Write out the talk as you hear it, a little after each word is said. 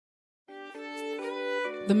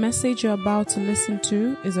The message you're about to listen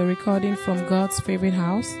to is a recording from God's favorite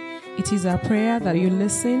house. It is our prayer that you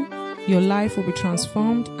listen, your life will be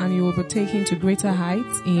transformed, and you will be taken to greater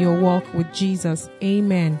heights in your walk with Jesus.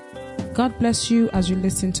 Amen. God bless you as you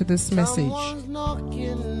listen to this message. Someone's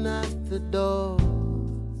knocking at the door.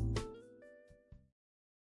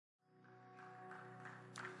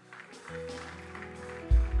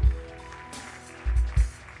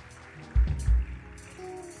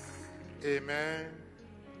 Amen.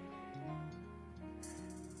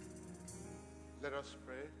 Let us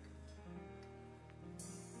pray.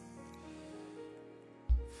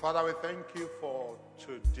 Father, we thank you for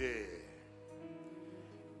today.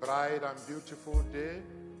 Bright and beautiful day.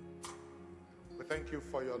 We thank you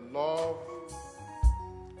for your love.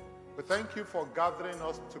 We thank you for gathering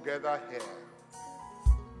us together here.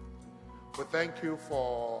 We thank you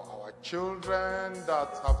for our children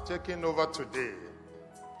that have taken over today.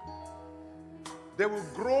 They will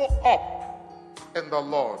grow up in the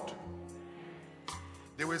Lord.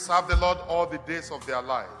 They will serve the Lord all the days of their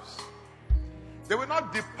lives. They will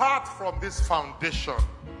not depart from this foundation.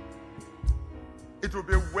 It will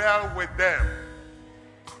be well with them.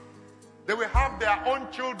 They will have their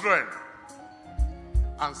own children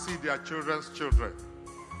and see their children's children.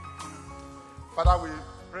 Father, we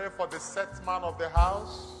pray for the set man of the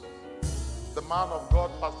house, the man of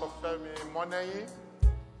God, Pastor Femi Moneyi.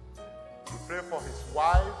 We pray for his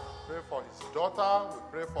wife, we pray for his daughter, we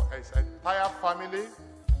pray for his entire family.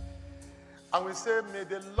 And we say, may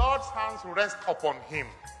the Lord's hands rest upon him.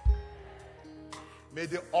 May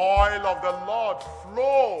the oil of the Lord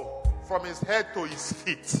flow from his head to his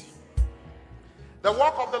feet. The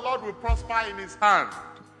work of the Lord will prosper in his hand.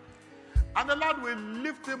 And the Lord will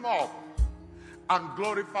lift him up and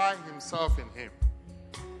glorify himself in him.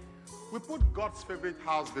 We put God's favorite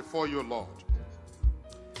house before you, Lord.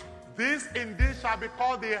 This indeed shall be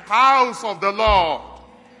called the house of the Lord.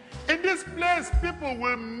 In this place, people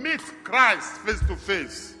will meet Christ face to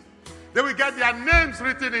face. They will get their names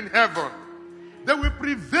written in heaven. They will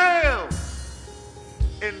prevail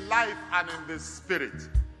in life and in the spirit.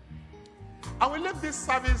 And we leave this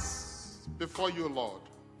service before you, Lord.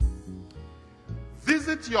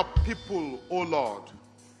 Visit your people, O Lord.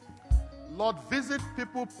 Lord, visit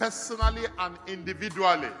people personally and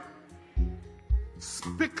individually.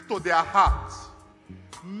 Speak to their hearts.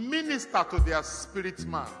 Minister to their spirit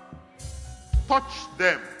man. Touch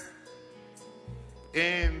them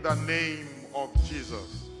in the name of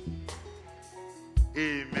Jesus.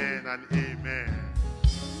 Amen and amen.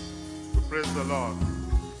 We praise the Lord.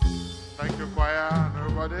 Thank you, choir and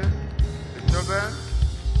everybody. The children,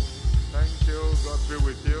 thank you. God be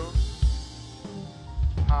with you.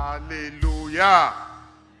 Hallelujah.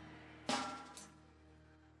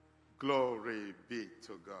 Glory be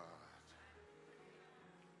to God.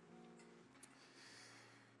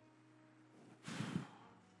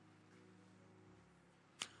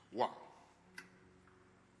 Wow.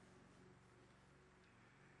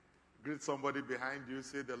 Greet somebody behind you.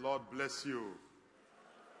 Say, the Lord bless you.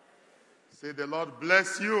 Say, the Lord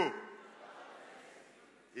bless you.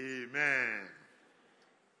 Amen.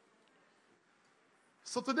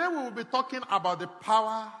 So today we will be talking about the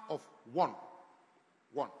power of one.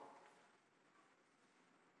 One.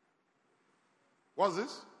 What's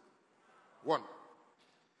this? One.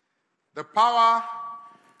 The power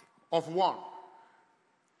of one.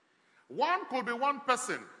 One could be one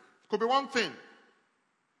person. Could be one thing.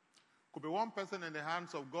 Could be one person in the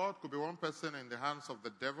hands of God. Could be one person in the hands of the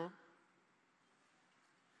devil.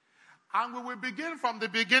 And we will begin from the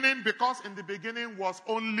beginning, because in the beginning was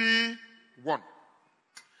only one.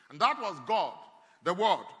 And that was God, the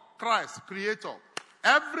Word, Christ, Creator.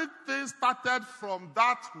 Everything started from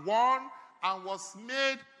that one and was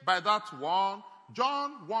made by that one.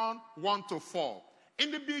 John 1:1-4.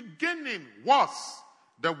 In the beginning was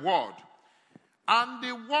the Word. And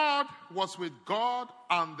the Word was with God,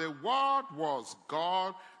 and the Word was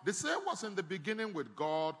God. The same was in the beginning with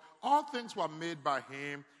God. All things were made by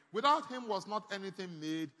him. Without him was not anything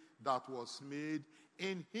made that was made.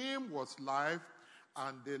 In him was life,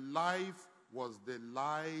 and the life was the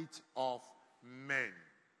light of men.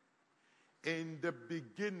 In the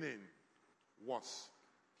beginning was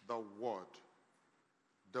the Word.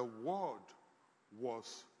 The Word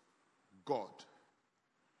was God.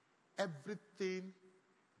 Everything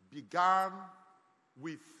began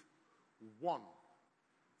with one.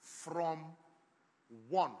 From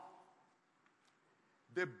one.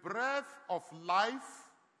 The breath of life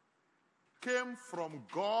came from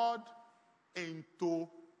God into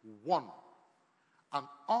one. And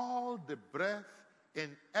all the breath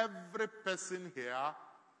in every person here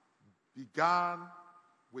began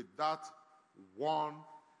with that one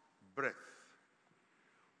breath.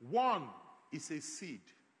 One is a seed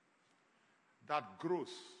that grows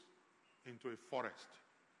into a forest.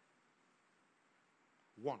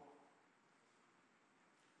 One.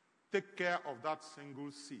 Take care of that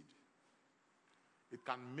single seed. It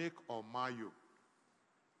can make or mar you.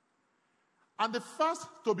 And the first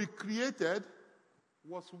to be created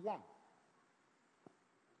was one.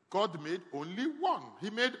 God made only one. He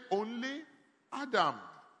made only Adam.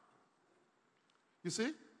 You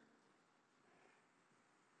see?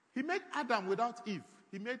 He made Adam without Eve.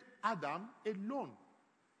 He made Adam alone.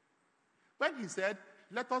 When he said,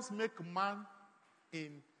 let us make man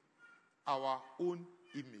in our own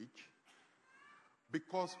image,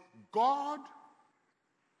 because God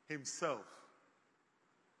himself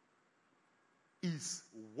is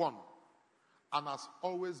one and has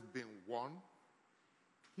always been one,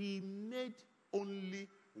 he made only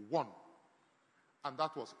one, and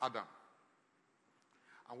that was Adam.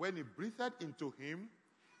 And when he breathed into him,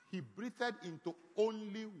 he breathed into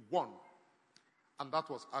only one, and that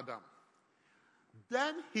was Adam.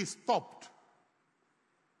 Then he stopped.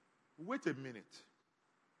 Wait a minute.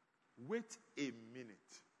 Wait a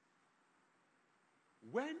minute.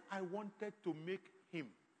 When I wanted to make him,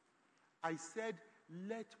 I said,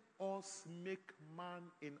 let us make man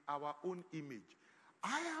in our own image.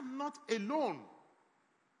 I am not alone.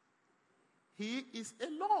 He is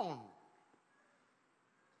alone.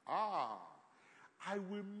 I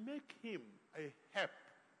will make him a help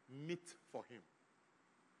meet for him.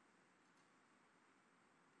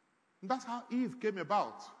 That's how Eve came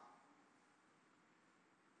about.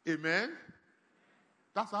 Amen?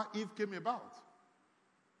 That's how Eve came about.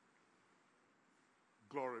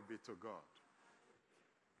 Glory be to God.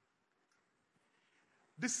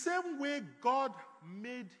 The same way God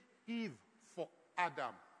made Eve for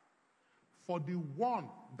Adam, for the one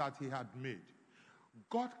that he had made,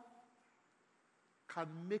 God can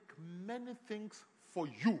make many things for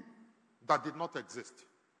you that did not exist.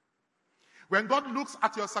 When God looks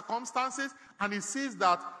at your circumstances and he sees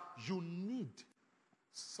that you need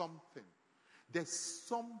something, there's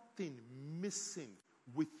something missing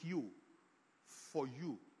with you, for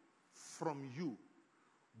you, from you,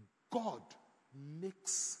 God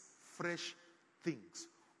makes fresh things,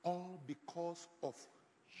 all because of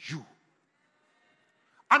you.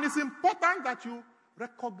 And it's important that you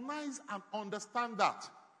recognize and understand that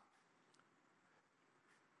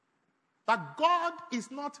God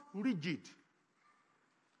is not rigid.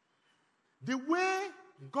 The way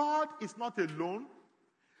God is not alone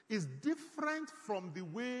is different from the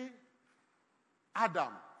way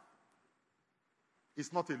Adam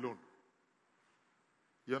is not alone.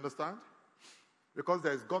 You understand? Because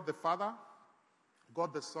there is God the Father,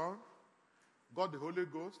 God the Son, God the Holy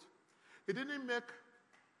Ghost. He didn't make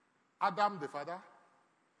Adam the Father,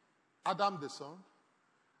 Adam the Son,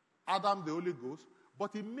 Adam the Holy Ghost,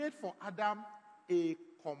 but he made for Adam a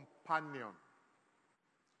companion.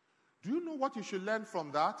 Do you know what you should learn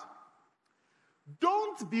from that?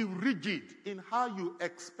 Don't be rigid in how you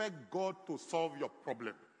expect God to solve your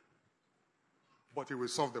problem, but he will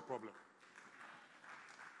solve the problem.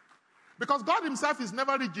 Because God himself is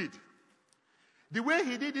never rigid. The way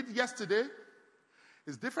he did it yesterday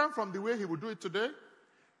is different from the way he will do it today,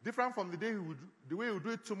 different from the way he will do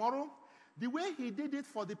it tomorrow. The way he did it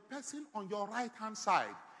for the person on your right-hand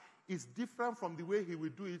side is different from the way he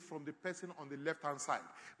will do it from the person on the left-hand side.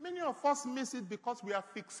 Many of us miss it because we are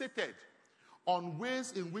fixated on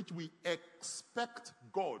ways in which we expect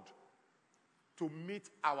God to meet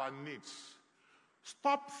our needs.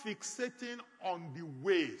 Stop fixating on the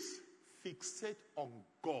ways. Fixate on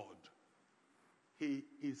God. He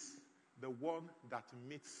is the one that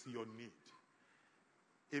meets your need.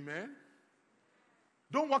 Amen?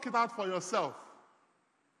 Don't work it out for yourself.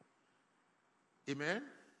 Amen?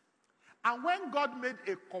 And when God made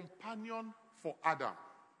a companion for Adam,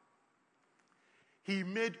 he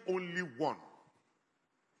made only one.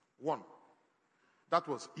 One. That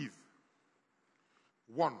was Eve.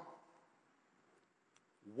 One.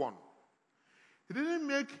 One. He didn't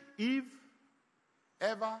make Eve,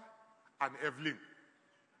 Eva, and Evelyn.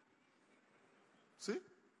 See?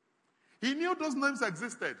 He knew those names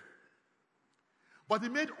existed. But he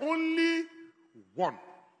made only one.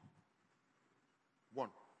 One.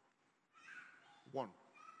 One.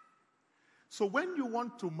 So when you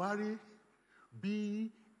want to marry,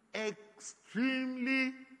 be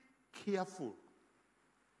extremely careful.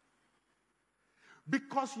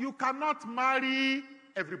 Because you cannot marry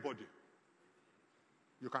everybody.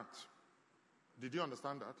 You can't. Did you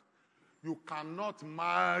understand that? You cannot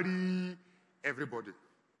marry everybody.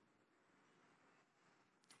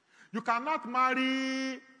 You cannot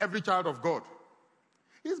marry every child of God.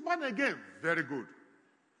 He's born again. Very good.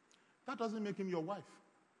 That doesn't make him your wife.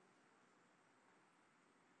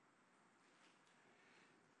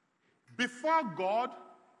 Before God,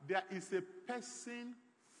 there is a person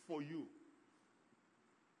for you.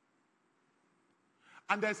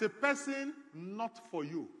 And there's a person not for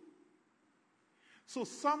you. So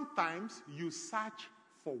sometimes you search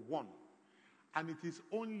for one, and it is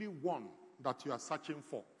only one that you are searching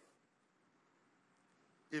for.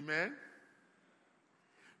 Amen?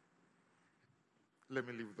 Let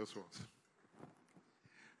me leave this words.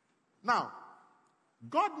 Now,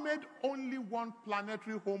 God made only one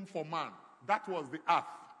planetary home for man. That was the earth.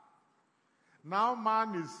 Now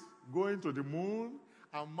man is going to the moon,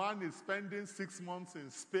 and man is spending 6 months in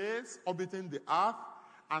space, orbiting the earth,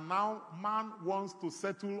 and now man wants to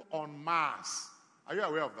settle on Mars. Are you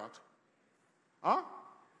aware of that? Huh?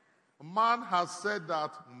 Man has said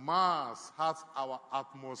that Mars has our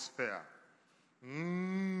atmosphere.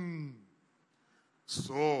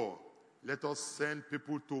 So, let us send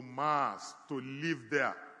people to Mars to live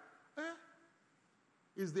there.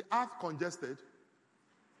 Is the earth congested?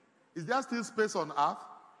 Is there still space on earth?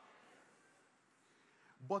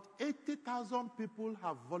 But 80,000 people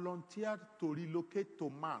have volunteered to relocate to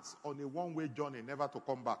Mars on a one-way journey, never to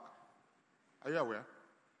come back. Are you aware?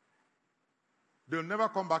 They'll never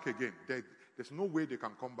come back again. There's no way they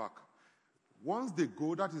can come back. Once they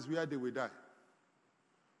go, that is where they will die.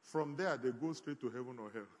 From there, they go straight to heaven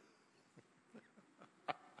or hell.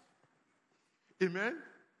 Amen?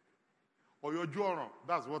 Or your journal.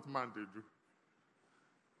 That's what man they do.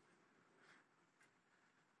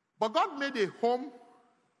 But God made a home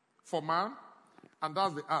for man, and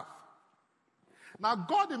that's the earth. Now,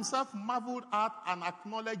 God himself marveled at and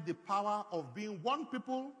acknowledged the power of being one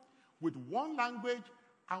people with one language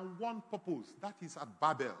and one purpose. That is at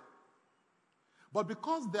Babel. But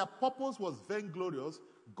because their purpose was vainglorious,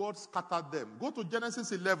 God scattered them. Go to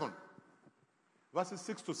Genesis 11, verses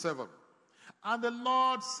 6 to 7. And the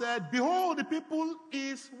Lord said, behold, the people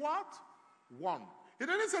is what? One. He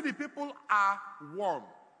didn't say the people are one.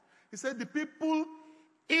 He said the people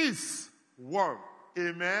is one.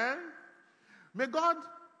 Amen? May God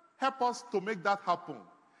help us to make that happen.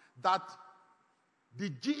 That the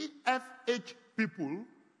GFH people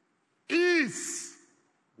is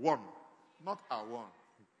one, not are one.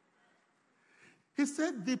 He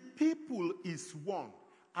said the people is one,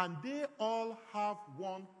 and they all have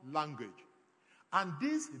one language. And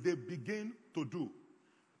this they begin to do.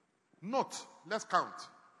 Note, let's count.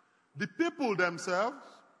 The people themselves,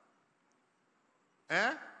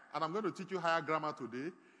 and I'm going to teach you higher grammar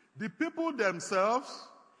today. The people themselves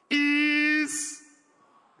is,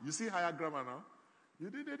 you see higher grammar now?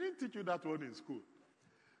 They didn't teach you that one in school.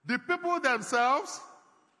 The people themselves,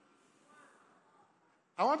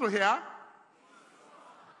 I want to hear.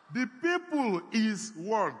 The people is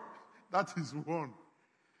one. That is one.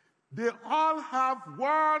 They all have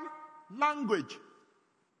one language.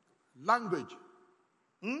 Language.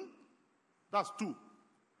 That's two.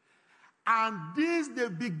 And this they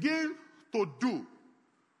begin to do.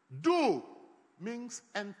 Do means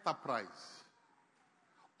enterprise,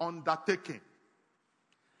 undertaking,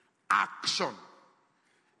 action.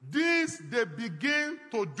 This they begin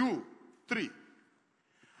to do. 3.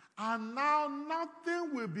 And now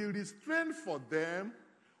nothing will be restrained for them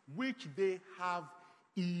which they have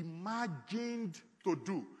imagined to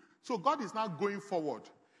do. So God is now going forward.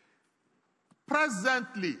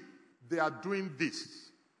 Presently, they are doing this.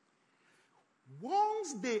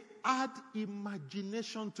 Once they add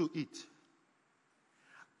imagination to it,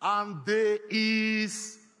 and there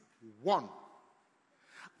is one,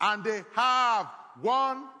 and they have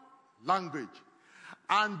one language,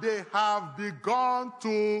 and they have begun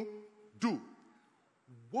to do.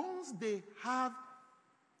 Once they have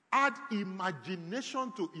add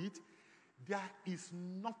imagination to it, there is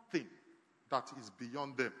nothing that is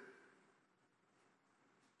beyond them.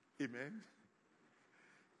 Amen?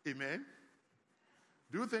 Amen?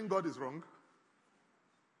 Do you think God is wrong?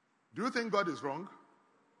 Do you think God is wrong?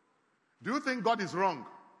 Do you think God is wrong?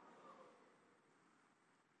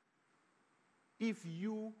 If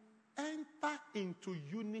you enter into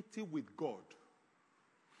unity with God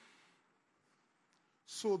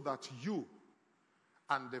so that you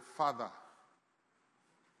and the Father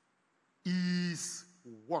is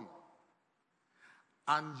one,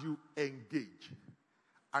 and you engage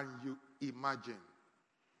and you imagine,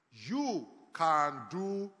 you can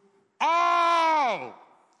do all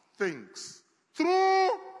things through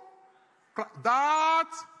that.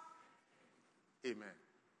 Amen.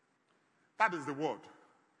 That is the word.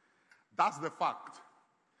 That's the fact.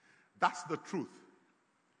 That's the truth.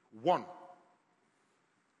 One.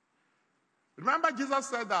 Remember, Jesus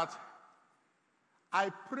said that, I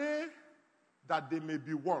pray that they may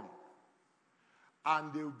be one,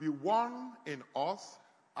 and they will be one in us,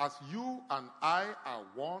 as you and I are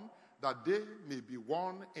one, that they may be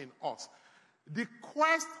one in us. The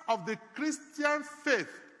quest of the Christian faith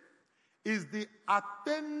is the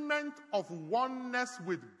attainment of oneness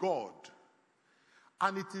with God.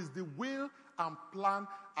 And it is the will and plan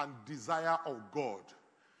and desire of God.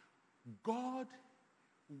 God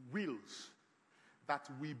wills that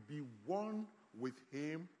we be one with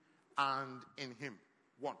him and in him.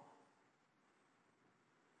 One.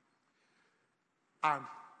 And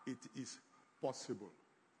it is possible.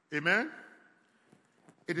 Amen?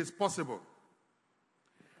 It is possible.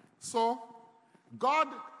 So, God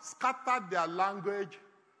scattered their language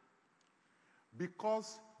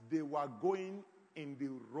because they were going in the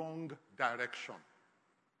wrong direction.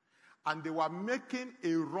 And they were making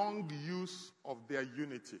a wrong use of their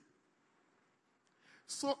unity.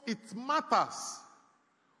 So it matters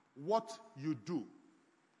what you do,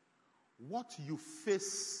 what you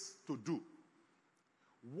face to do,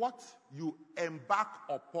 what you embark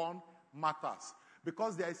upon matters.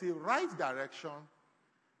 Because there is a right direction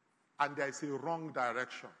and there is a wrong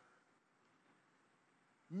direction.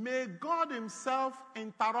 May God himself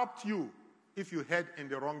interrupt you if you head in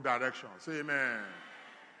the wrong direction. Say amen.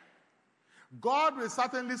 God will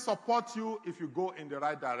certainly support you if you go in the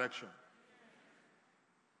right direction.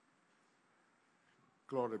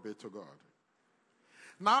 Glory be to God.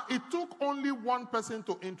 Now, it took only one person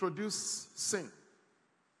to introduce sin.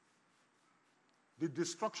 The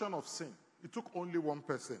destruction of sin. It took only one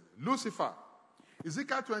person. Lucifer.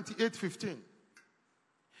 Ezekiel 28:15.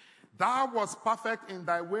 Thou wast perfect in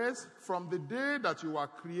thy ways from the day that you were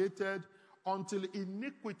created until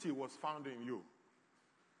iniquity was found in you.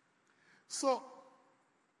 So,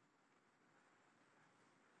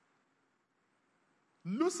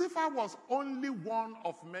 Lucifer was only one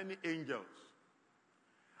of many angels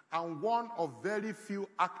and one of very few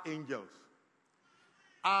archangels.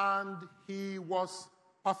 And he was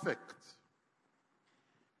perfect.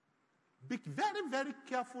 Be very, very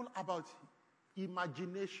careful about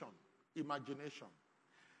imagination.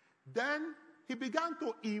 Then he began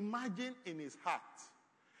to imagine in his heart.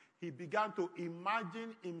 He began to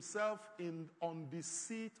imagine himself on the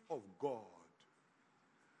seat of God.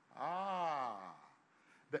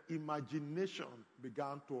 The imagination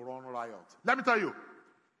began to run riot. Let me tell you,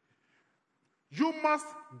 you must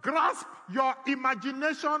grasp your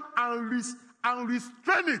imagination and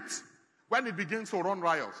restrain it when it begins to run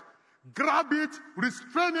riot. Grab it,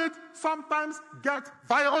 restrain it, sometimes get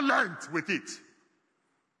violent with it.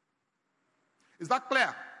 Is that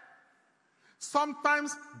clear?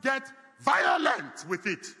 Sometimes get violent with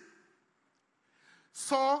it.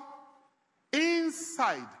 So,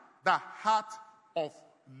 inside the heart of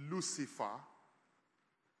Lucifer,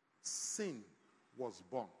 sin was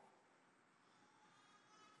born.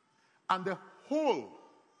 And the whole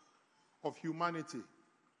of humanity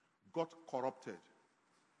got corrupted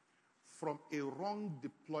from a wrong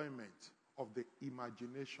deployment of the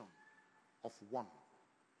imagination of one,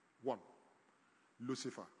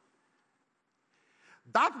 Lucifer.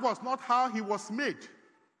 That was not how he was made.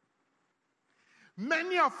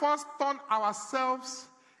 Many of us turn ourselves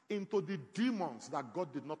into the demons that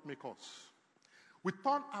God did not make us. We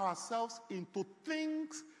turn ourselves into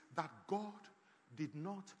things that God did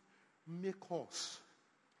not make us.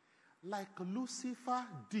 Like Lucifer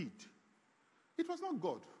did. It was not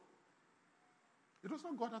God. It was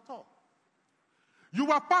not God at all. You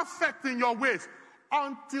were perfect in your ways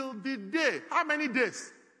until the day. How many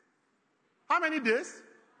days? How many days?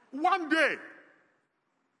 One day.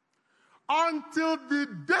 Until the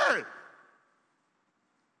day.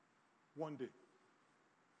 One day.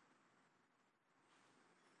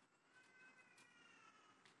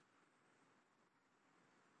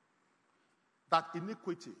 That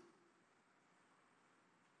iniquity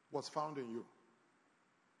was found in you.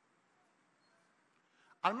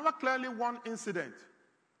 I remember clearly one incident.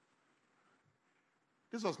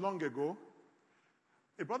 This was long ago.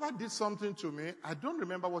 A brother did something to me. I don't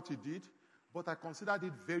remember what he did, but I considered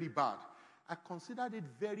it very bad. I considered it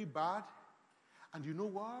very bad. And you know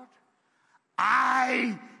what?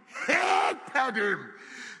 I hated him.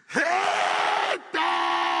 Hated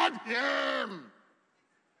him.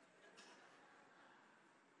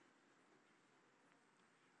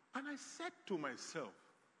 And I said to myself,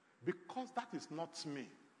 because that is not me,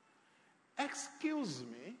 excuse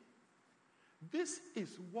me, this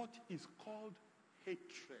is what is called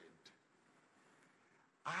hatred.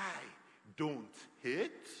 I don't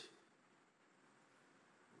hate.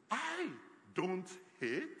 don't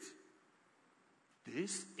hate,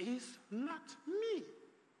 this is not me.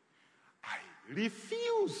 I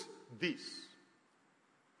refuse this.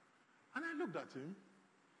 And I looked at him,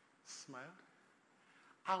 smiled,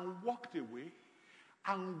 and walked away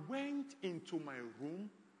and went into my room,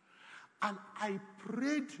 and I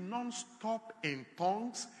prayed non-stop in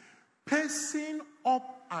tongues, pacing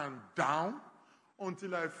up and down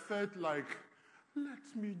until I felt like,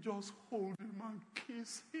 let me just hold him and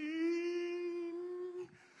kiss him.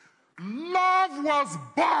 Love was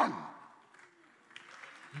born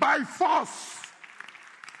by force.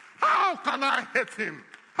 How can I hate him?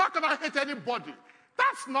 How can I hate anybody?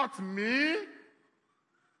 That's not me.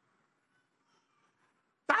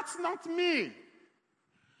 That's not me.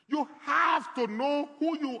 You have to know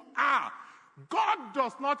who you are. God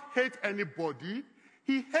does not hate anybody.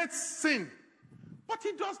 He hates sin. But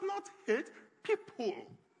he does not hate people.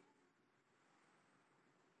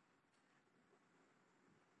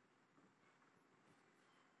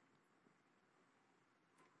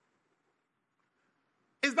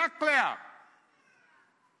 Is that clear?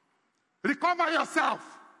 Recover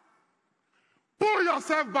yourself. Pull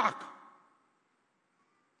yourself back.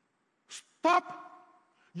 Stop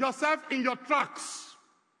yourself in your tracks.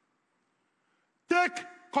 Take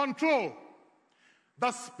control.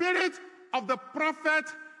 The spirit of the prophet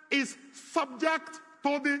is subject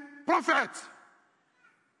to the prophet.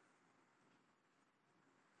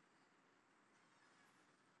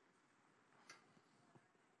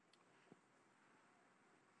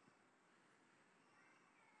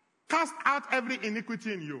 Cast out every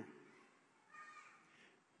iniquity in you.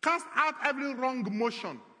 Cast out every wrong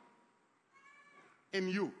motion in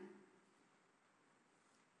you.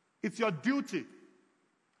 It's your duty.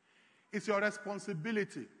 It's your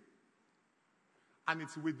responsibility. And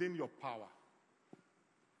it's within your power.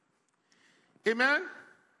 Amen?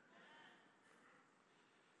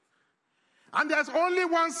 And there's only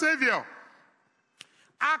one Savior.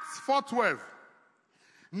 Acts 4:12.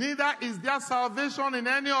 Neither is there salvation in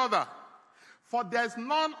any other, for there is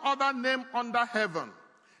none other name under heaven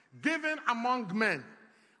given among men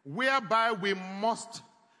whereby we must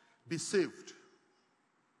be saved.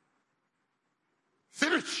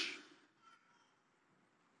 Finish.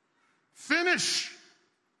 Finish.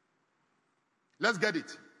 Let's get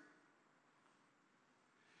it.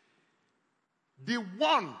 The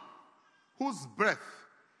one whose breath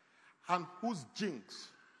and whose jinx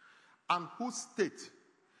and whose state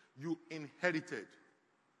you inherited,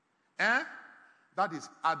 that is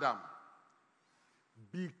Adam,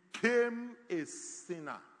 became a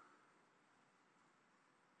sinner.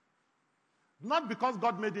 Not because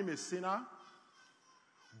God made him a sinner,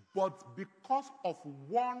 but because of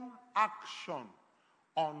one action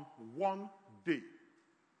on one day.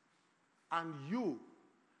 And you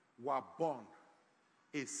were born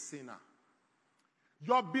a sinner.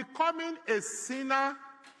 Your becoming a sinner,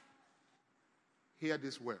 hear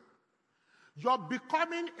this well. Your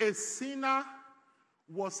becoming a sinner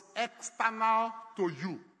was external to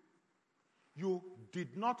you. You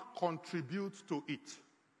did not contribute to it.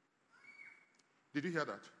 Did you hear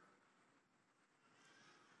that?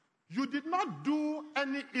 You did not do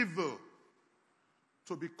any evil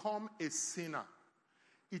to become a sinner.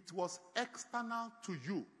 It was external to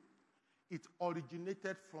you. It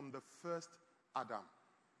originated from the first Adam.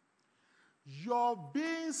 Your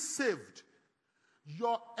being saved,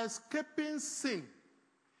 your escaping sin,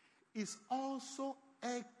 is also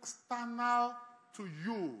external to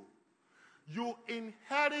you. You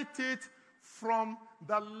inherit it from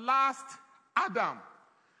the last Adam.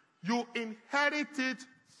 You inherit it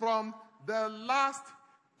from the last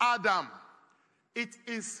Adam. It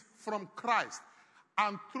is from Christ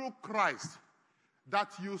and through Christ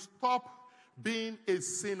that you stop being a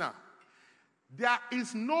sinner. There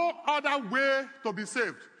is no other way to be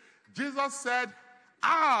saved. Jesus said,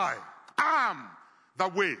 I am the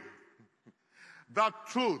way, the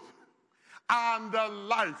truth, and the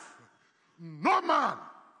life. No man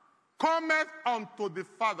cometh unto the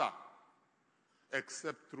Father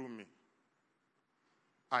except through me.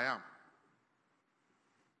 I am.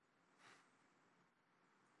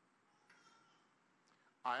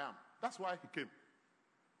 I am. That's why he came.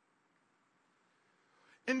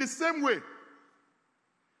 In the same way,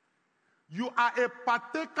 you are a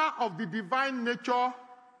partaker of the divine nature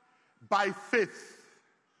by faith.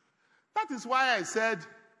 That is why I said,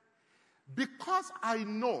 because I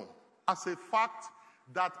know as a fact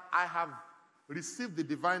that I have received the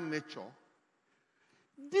divine nature,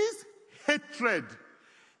 this hatred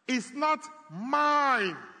is not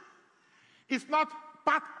mine. It's not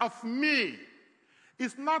part of me.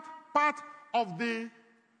 It's not part of the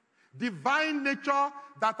divine nature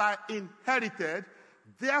that I inherited.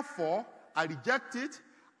 Therefore, I reject it,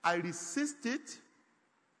 I resist it,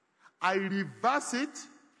 I reverse it,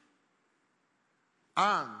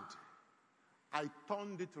 and I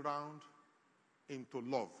turned it around into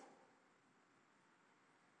love.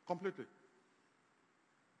 Completely.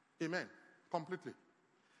 Amen. Completely.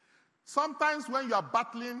 Sometimes when you are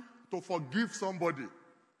battling to forgive somebody,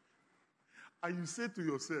 and you say to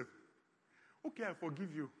yourself, okay, I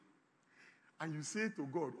forgive you. And you say to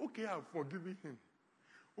God, okay, I've forgiven him.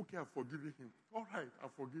 Okay, I've forgiven him. All right,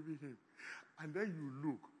 I've forgiven him. And then you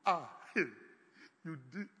look, hey, you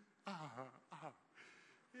did,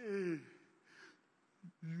 hey,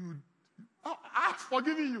 I've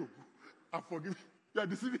forgiven you. I've forgiven you. You are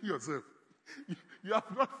deceiving yourself. You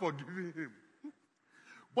have not forgiven him.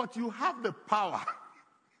 But you have the power.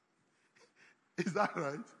 Is that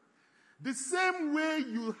right? The same way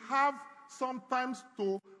you have sometimes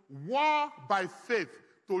to war by faith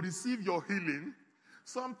to receive your healing,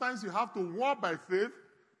 sometimes you have to war by faith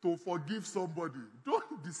to forgive somebody.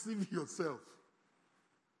 Don't deceive yourself.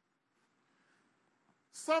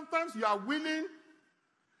 Sometimes you are willing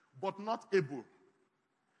but not able,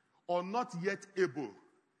 or not yet able,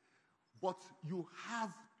 but you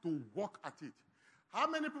have to work at it. How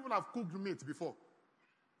many people have cooked meat before?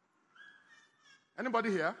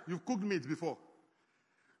 Anybody here? You've cooked meat before.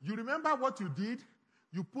 You remember what you did?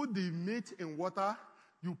 You put the meat in water,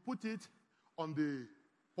 you put it on the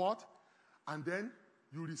pot, and then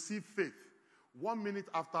you receive faith. 1 minute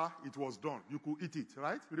after it was done, you could eat it,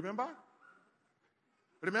 right? Remember?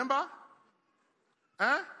 Remember?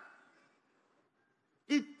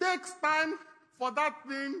 It takes time for that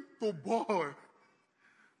thing to boil,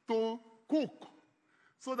 to cook,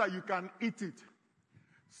 so that you can eat it.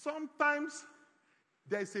 Sometimes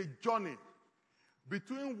there's a journey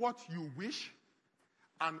between what you wish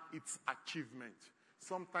and its achievement.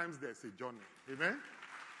 Sometimes there's a journey. Amen?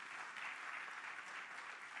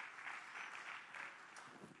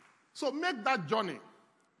 So make that journey.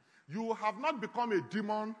 You have not become a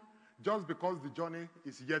demon just because the journey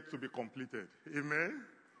is yet to be completed. Amen?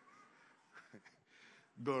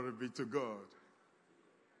 Glory be to God.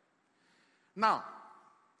 Now,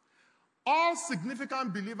 all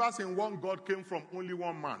significant believers in one God came from only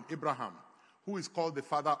one man, Abraham, who is called the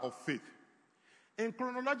father of faith. In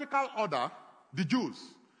chronological order, the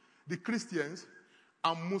Jews, the Christians,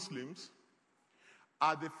 and Muslims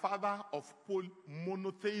are the father of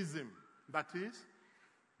monotheism. That is,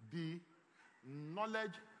 the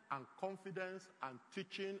knowledge and confidence and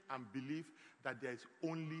teaching and belief that there is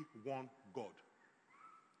only one God.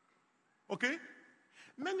 Okay?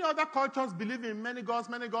 Many other cultures believe in many gods,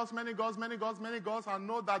 many gods, many gods, many gods, many gods, and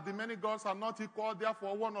know that the many gods are not equal.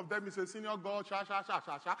 Therefore, one of them is a senior god,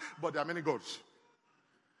 but there are many gods.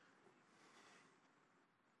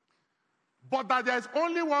 But that there is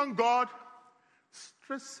only one God, is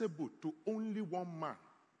traceable to only one man,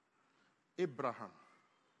 Abraham.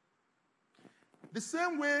 The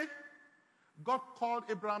same way God called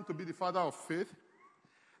Abraham to be the father of faith,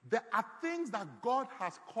 there are things that God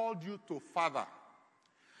has called you to father.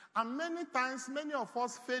 And many times, many of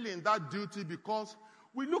us fail in that duty because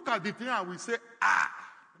we look at the thing and we say,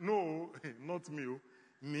 no, not me.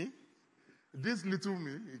 Me? This little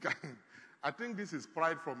me? I think this is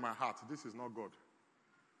pride from my heart. This is not God.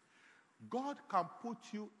 God can put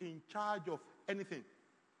you in charge of anything.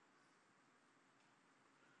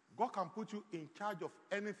 God can put you in charge of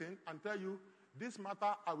anything and tell you, this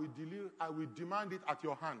matter, I will demand it at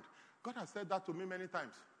your hand. God has said that to me many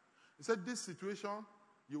times. He said, this situation,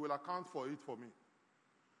 you will account for it for me.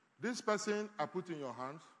 This person I put in your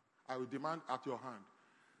hands, I will demand at your hand.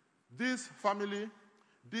 This family,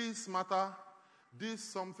 this matter, this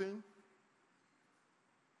something.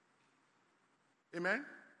 Amen?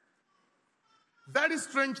 Very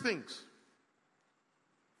strange things.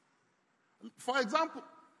 For example,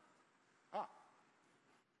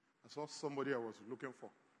 I saw somebody I was looking for.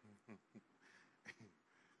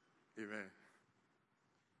 Amen.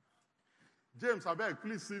 James, I beg,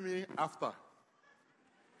 please see me after.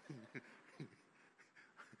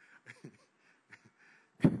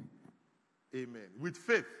 Amen. With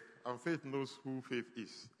faith, and faith knows who faith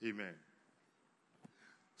is. Amen.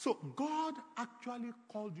 So God actually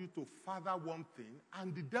called you to father one thing,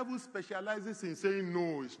 and the devil specializes in saying,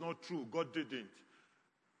 no, it's not true. God didn't.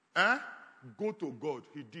 Go to God.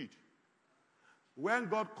 He did. When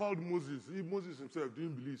God called Moses, Moses himself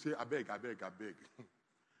didn't believe. He said, I beg.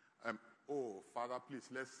 Oh, Father, please,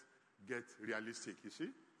 let's get realistic. You see?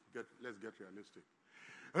 Let's get realistic.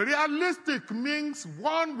 Realistic means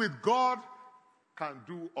one with God can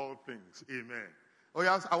do all things. Amen. Oh,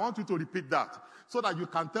 yes, I want you to repeat that so that you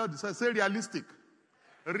can tell the say realistic.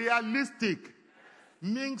 Realistic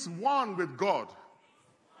means one with God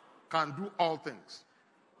can do all things.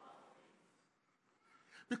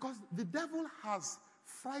 Because the devil has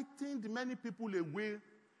frightened many people away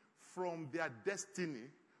from their destiny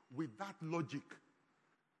with that logic.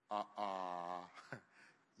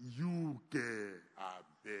 You get a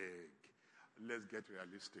beg. Let's get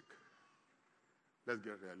realistic. Let's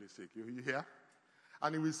get realistic. You hear?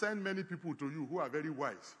 And he will send many people to you who are very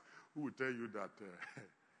wise, who will tell you that,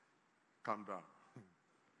 calm down.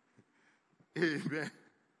 Amen.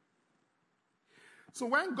 So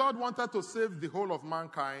when God wanted to save the whole of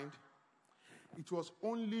mankind, it was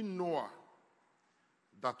only Noah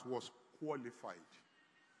that was qualified.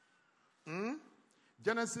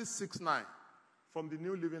 Genesis 6:9 from the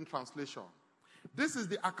New Living Translation. This is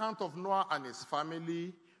the account of Noah and his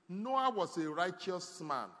family. Noah was a righteous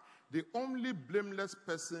man, the only blameless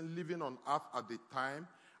person living on earth at the time,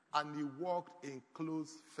 and he walked in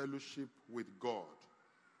close fellowship with God.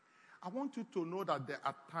 I want you to know that there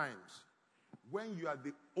are times when you are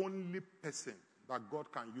the only person that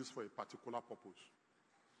God can use for a particular purpose.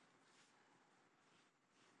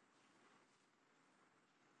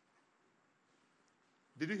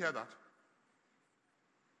 Did you hear that?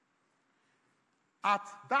 At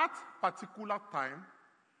that particular time,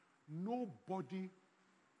 nobody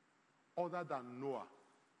other than Noah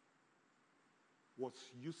was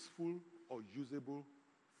useful or usable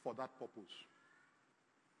for that purpose.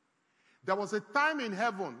 There was a time in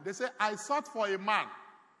heaven, they say, I sought for a man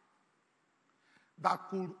that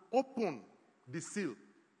could open the seal,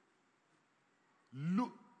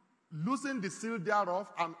 loosen the seal thereof,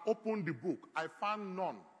 and open the book. I found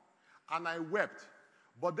none, and I wept.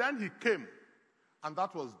 But then he came, and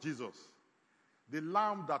that was Jesus. The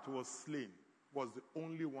lamb that was slain was the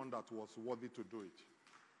only one that was worthy to do it.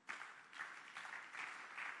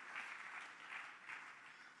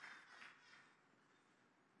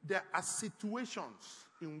 There are situations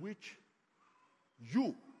in which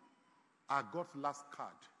you are God's last card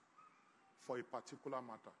for a particular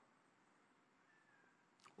matter.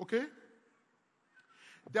 Okay?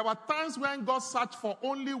 There were times when God searched for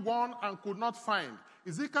only one and could not find.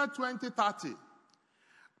 Ezekiel 20:30.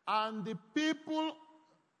 And the people,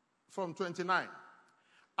 from 29,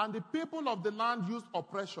 and the people of the land used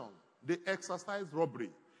oppression. They exercised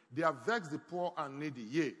robbery. They have vexed the poor and needy.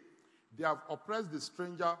 Yea, they have oppressed the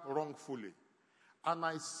stranger wrongfully. And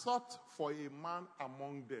I sought for a man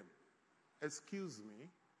among them. Excuse me.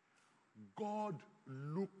 God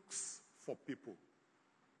looks for people.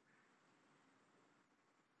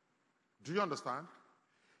 Do you understand?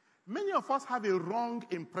 Many of us have a wrong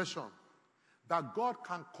impression that God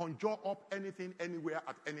can conjure up anything, anywhere,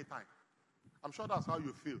 at any time. I'm sure that's how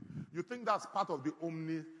you feel. You think that's part of the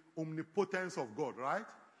omnipotence of God, right?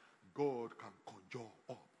 God can conjure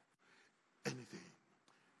up anything,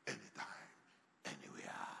 anytime,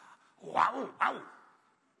 anywhere. Wow, wow.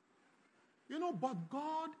 You know, but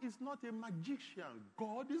God is not a magician.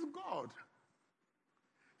 God is God.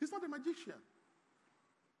 He's not a magician.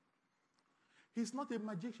 He's not a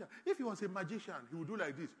magician. If he was a magician, he would do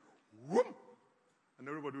like this. Whoom! And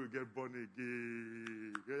everybody will get born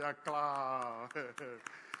again. Yeah, clap.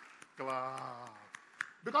 Clap.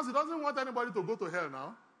 Because he doesn't want anybody to go to hell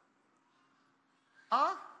now.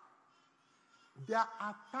 Huh? There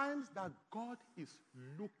are times that God is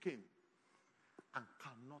looking and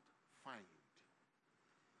cannot find.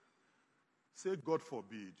 Say, God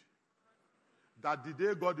forbid, that the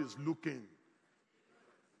day God is looking,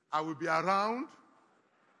 I will be around,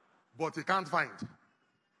 but he can't find.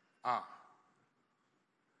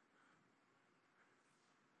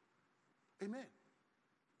 Amen.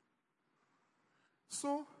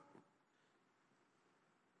 So,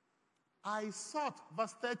 I sought,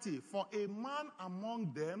 verse 30, for a man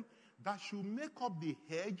among them that should make up the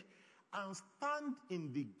hedge and stand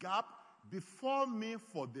in the gap before me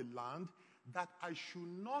for the land, that I should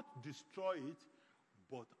not destroy it,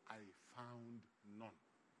 but I found none.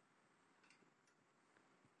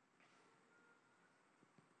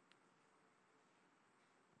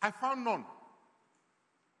 I found none.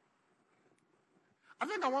 I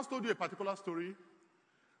think I once told you a particular story.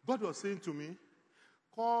 God was saying to me,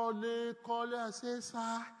 call. I said,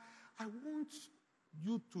 sir, I want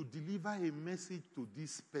you to deliver a message to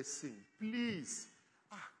this person. Please.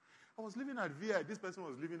 I was living at VI. This person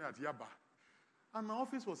was living at Yaba. And my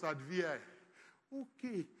office was at VI.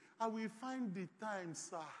 Okay, I will find the time,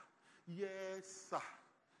 sir. Yes, sir.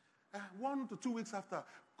 1 to 2 weeks after,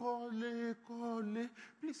 call.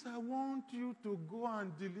 Please, I want you to go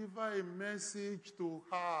and deliver a message to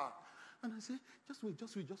her. And I said, just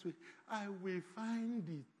wait. I will find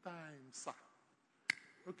the time, sir.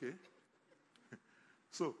 Okay.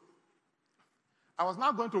 So, I was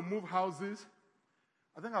now going to move houses.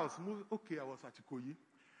 I think I was at Ikoyi.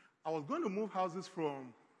 I was going to move houses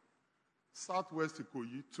from southwest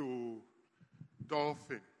Ikoyi to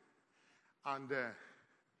Dolphin. And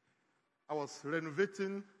I was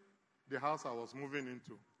renovating the house I was moving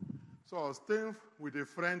into. So I was staying with a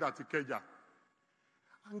friend at Ikeja.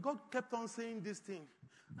 And God kept on saying this thing.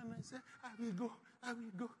 And I said,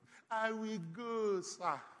 I will go,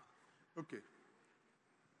 sir. Okay.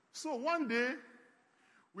 So one day,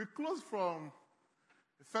 we closed from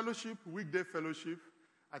fellowship, weekday fellowship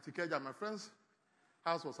at Ikeja. My friend's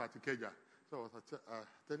house was at Ikeja. So I was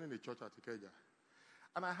attending a church at Ikeja.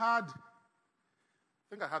 And I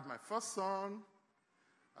think I had my first son,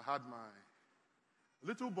 I had my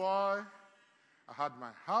little boy, I had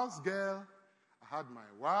my house girl, I had my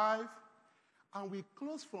wife, and we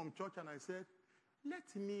closed from church and I said,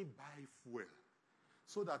 let me buy fuel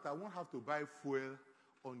so that I won't have to buy fuel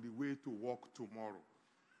on the way to work tomorrow.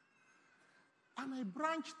 And I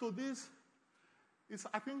branched to this. It's,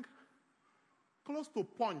 I think, close to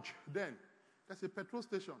Punch then. There's a petrol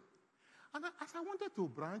station. And as I wanted to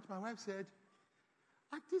branch, my wife said,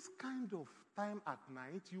 at this kind of time at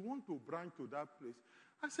night, you want to branch to that place?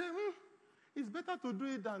 I said, it's better to do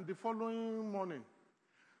it than the following morning.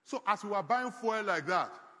 So as we were buying fuel like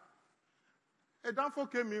that, a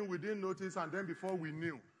danfo came in, we didn't notice, and then before we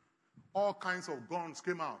knew, all kinds of guns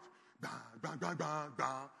came out. Bang, bang, bang, bang,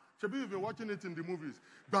 bang. Shabi, you've been watching it in the movies.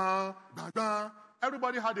 Bang, bang, bang.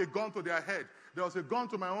 Everybody had a gun to their head. There was a gun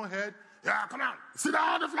to my own head. Yeah, come on, sit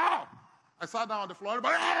down on the floor. I sat down on the floor.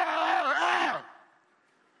 Everybody,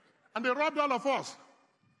 and they robbed all of us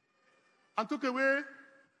and took away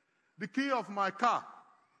the key of my car.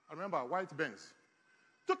 I remember, white Benz.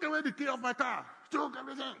 Took away the key of my car. Took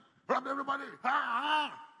everything. Robbed everybody. It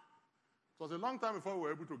was a long time before we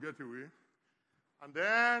were able to get away. And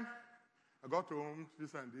then I got home,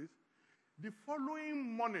 this and this. The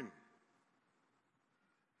following morning,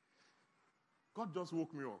 God just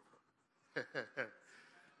woke me up.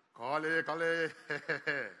 Kale.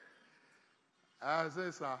 I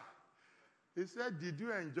said, sir. He said, did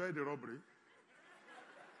you enjoy the robbery?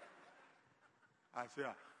 I said,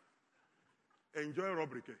 enjoy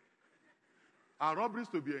robbery. Are robberies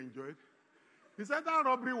to be enjoyed? He said, that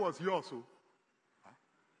robbery was yours. So.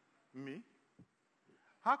 Me?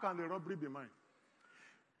 How can the robbery be mine?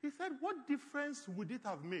 He said, what difference would it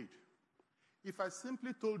have made if I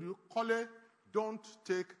simply told you, Kole, don't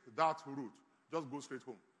take that route. Just go straight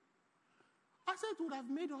home. I said, it would have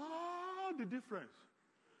made all the difference.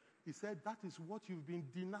 He said, that is what you've been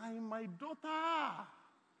denying my daughter.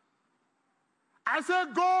 I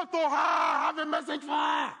said, go to her, have a message for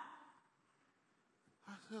her.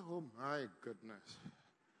 I said, oh my goodness.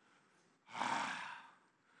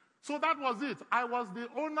 So that was it. I was the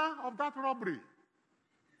owner of that robbery.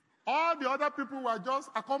 All the other people were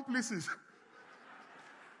just accomplices.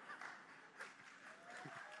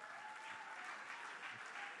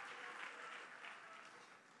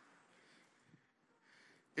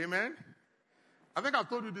 Amen? I think I've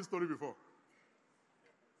told you this story before.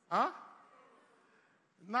 Huh?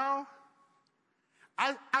 Now,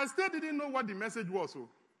 I still didn't know what the message was.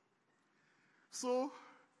 So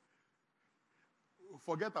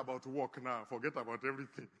forget about work now. Forget about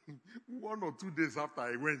everything. 1 or 2 days after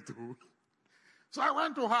I went to. So I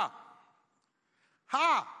went to her.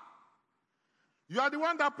 You are the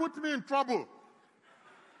one that put me in trouble.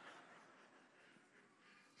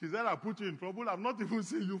 She said, I put you in trouble. I've not even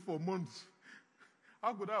seen you for months.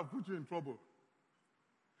 How could I have put you in trouble?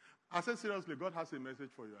 I said, seriously, God has a message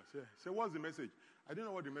for you. I said, what's the message? I didn't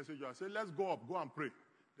know what the message was. I said, let's go up, go and pray.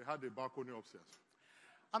 They had a balcony upstairs.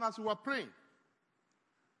 And as we were praying,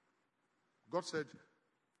 God said,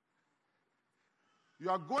 you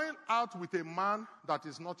are going out with a man that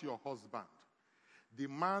is not your husband. The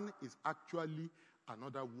man is actually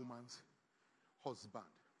another woman's husband.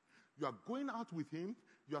 You are going out with him.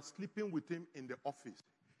 You are sleeping with him in the office.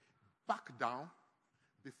 Back down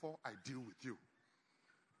before I deal with you.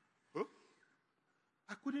 Huh?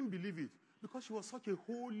 I couldn't believe it because she was such a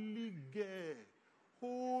holy girl.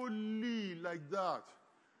 Holy like that.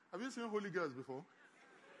 Have you seen holy girls before?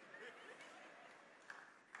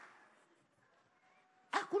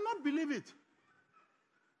 I could not believe it.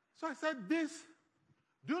 So I said, this.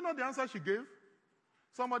 Do you know the answer she gave?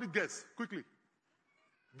 Somebody guess, quickly.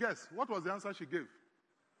 Guess, what was the answer she gave?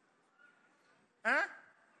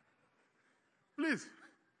 Please.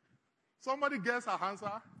 Somebody guess her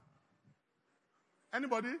answer.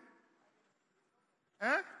 Anybody?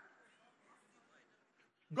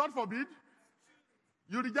 God forbid.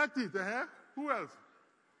 You reject it. Who else?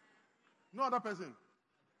 No other person.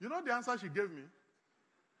 You know the answer she gave me?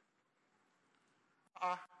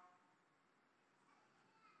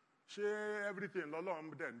 Share everything.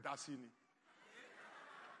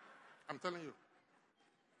 I'm telling you.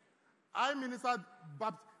 I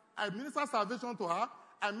ministered salvation to her.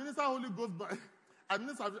 I minister Holy Ghost. I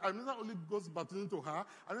minister Holy Ghost baptism to her.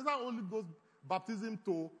 I minister Holy Ghost baptism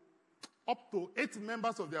to up to 8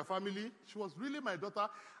 members of their family. She was really my daughter.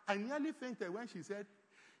 I nearly fainted when she said,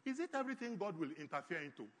 "Is it everything God will interfere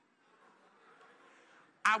into?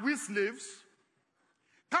 Are we slaves?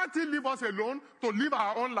 Can't He leave us alone to live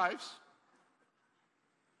our own lives?"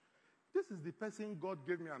 This is the person God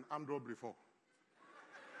gave me an armed robbery for.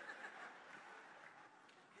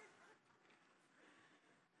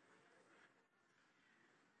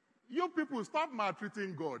 You people, stop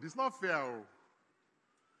maltreating God. It's not fair.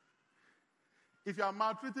 If you are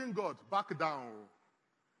maltreating God, back down.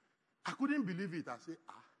 I couldn't believe it. I said,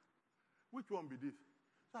 which one be this?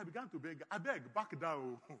 So I began to beg. I beg, back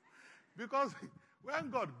down. Because when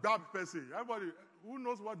God grabs a person, everybody who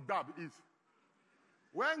knows what grab is.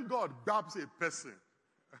 When God grabs a person,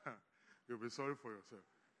 you'll be sorry for yourself.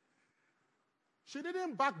 She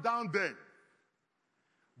didn't back down then.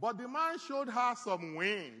 But the man showed her some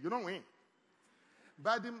wing. You know wing?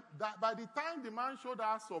 By the time the man showed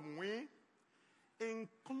her some wing,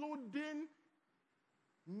 including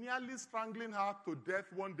nearly strangling her to death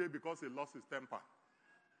one day because he lost his temper.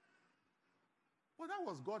 Well, that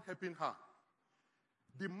was God helping her.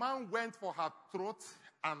 The man went for her throat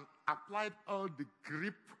and applied all the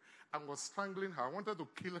grip and was strangling her. Wanted to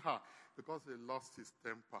kill her because he lost his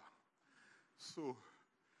temper. So,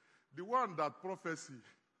 the one that prophecy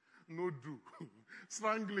no do,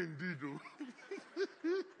 strangling did do.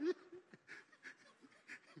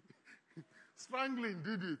 Strangling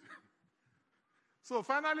did it. So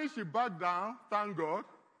finally she backed down, thank God.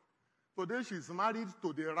 Today she's married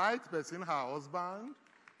to the right person, her husband.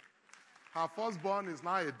 Her firstborn is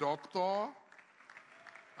now a doctor.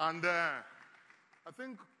 And I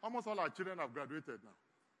think almost all our children have graduated now.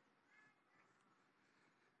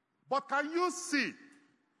 But can you see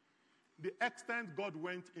the extent God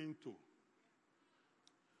went into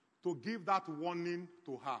to give that warning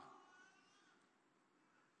to her?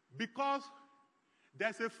 Because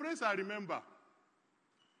there's a phrase I remember.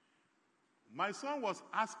 My son was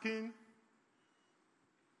asking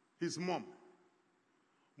his mom,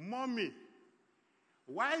 "Mommy,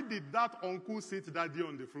 why did that uncle sit daddy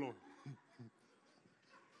on the floor?"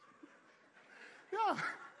 Yeah.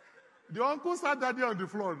 The uncle sat daddy on the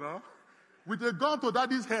floor now with a gun to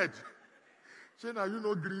daddy's head. Say, now you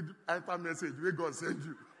know greed enter message where God send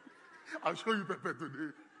you. I'll show you pepper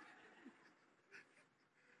today.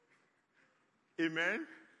 Amen.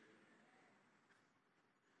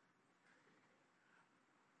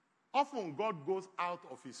 Often God goes out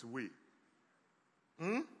of his way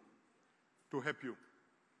to help you.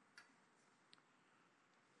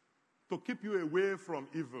 To keep you away from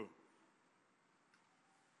evil.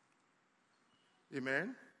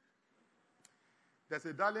 Amen. There's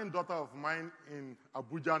a darling daughter of mine in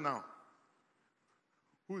Abuja now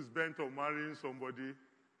who is bent on marrying somebody,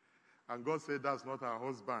 and God said that's not her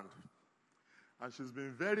husband. And she's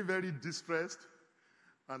been very, very distressed,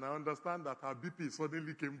 and I understand that her BP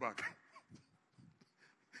suddenly came back.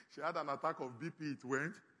 She had an attack of BP, it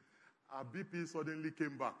went. Her BP suddenly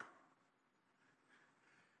came back.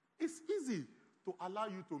 It's easy to allow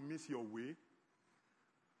you to miss your way,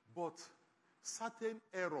 but certain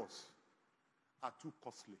errors are too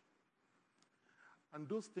costly. And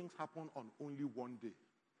those things happen on only one day.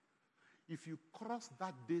 If you cross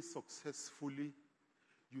that day successfully,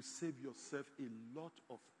 you save yourself a lot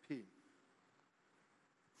of pain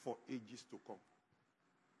for ages to come.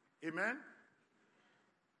 Amen?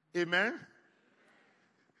 Amen?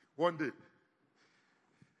 One day.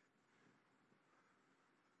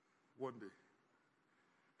 One day.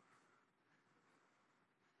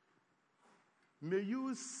 May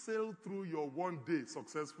you sail through your one day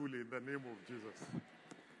successfully in the name of Jesus.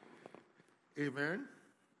 Amen.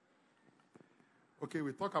 Okay,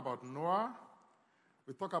 we talk about Noah.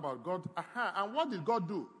 We talk about God. And what did God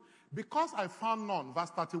do? Because I found none, verse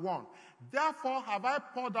 31. Therefore have I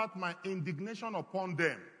poured out my indignation upon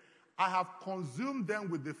them. I have consumed them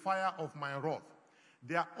with the fire of my wrath.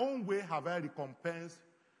 Their own way have I recompensed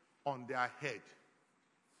on their head.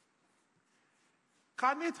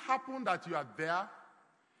 Can it happen that you are there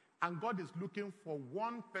and God is looking for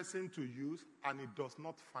one person to use and he does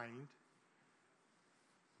not find?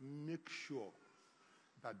 Make sure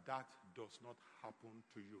that that does not happen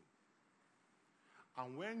to you.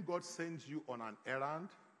 And when God sends you on an errand,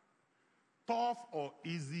 tough or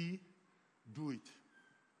easy, do it.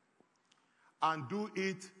 And do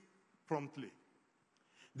it promptly.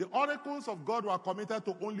 The oracles of God were committed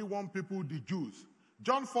to only one people, the Jews.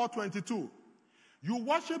 John 4:22. You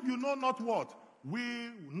worship, you know not what.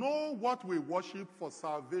 We know what we worship, for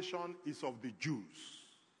salvation is of the Jews.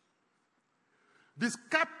 The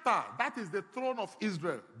scepter, that is the throne of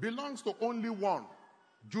Israel, belongs to only one,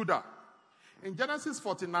 Judah. In Genesis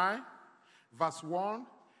 49, verse 1,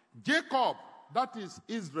 Jacob, that is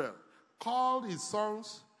Israel, called his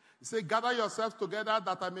sons. He said, gather yourselves together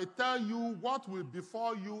that I may tell you what will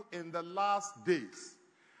befall you in the last days.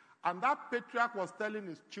 And that patriarch was telling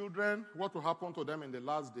his children what will happen to them in the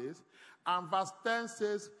last days. And verse 10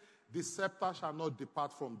 says, the scepter shall not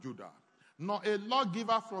depart from Judah, nor a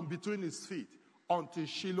lawgiver from between his feet, until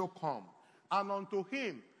Shiloh come. And unto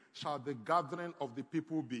him shall the gathering of the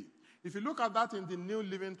people be. If you look at that in the New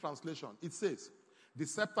Living Translation, it says, the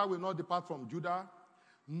scepter will not depart from Judah,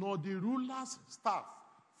 nor the ruler's staff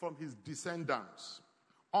from his descendants,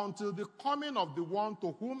 until the coming of the one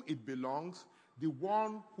to whom it belongs, the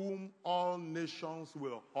one whom all nations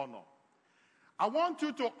will honor. I want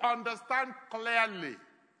you to understand clearly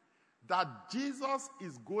that Jesus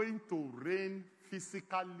is going to reign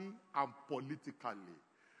physically and politically,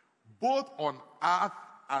 both on earth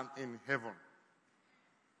and in heaven.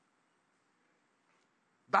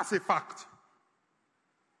 That's a fact.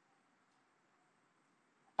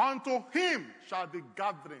 Unto him shall the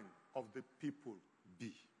gathering of the people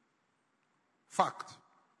be. Fact.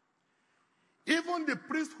 Even the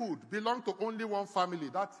priesthood belonged to only one family,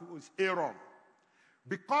 that was Aaron.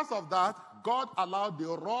 Because of that, God allowed the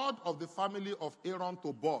rod of the family of Aaron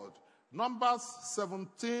to bud. Numbers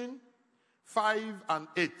 17, 5 and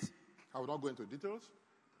 8. I will not go into details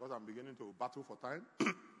because I'm beginning to battle for time.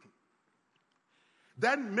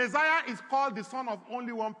 Then Messiah is called the son of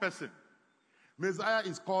only one person. Messiah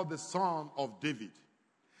is called the son of David.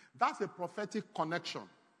 That's a prophetic connection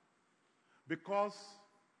because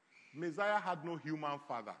Messiah had no human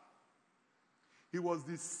father. He was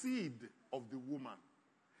the seed of the woman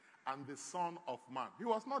and the son of man. He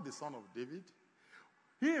was not the son of David.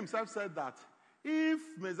 He himself said that if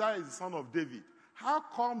Messiah is the son of David, how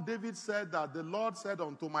come David said that the Lord said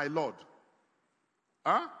unto my Lord?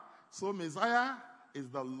 So Messiah is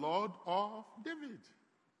the Lord of David.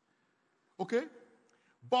 Okay?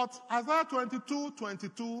 But Isaiah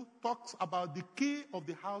 22:22 talks about the key of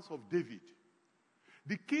the house of David.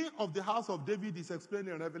 The key of the house of David is explained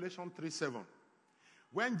in Revelation 3:7.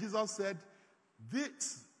 When Jesus said,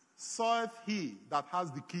 this saith he that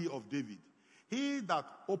has the key of David. He that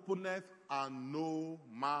openeth and no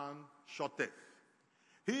man shutteth.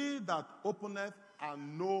 He that openeth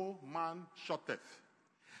and no man shutteth.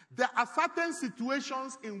 There are certain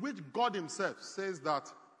situations in which God himself says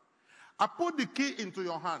that, I put the key into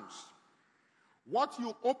your hands. What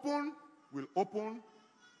you open will open.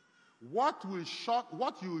 What you shut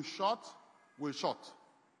will shut.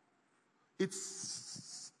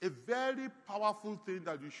 It's a very powerful thing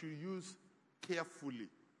that you should use carefully.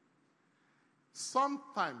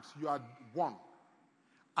 Sometimes you are one,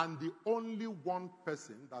 and the only one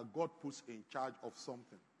person that God puts in charge of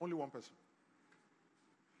something. Only one person.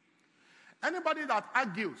 Anybody that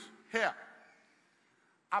argues here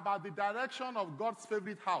about the direction of God's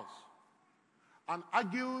favorite house and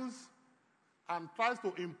argues and tries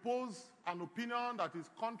to impose an opinion that is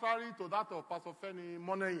contrary to that of Pastor Femi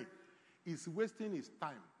Monei is wasting his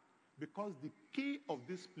time, because the key of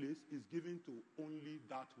this place is given to only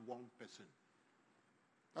that one person.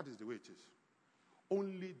 That is the way it is.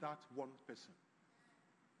 Only that one person.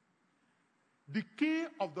 The key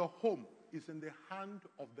of the home is in the hand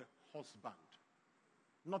of the husband,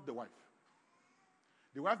 not the wife.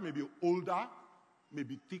 The wife may be older, may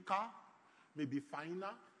be thicker, may be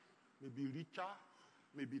finer, may be richer,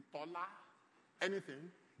 may be taller, anything.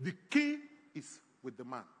 The key is with the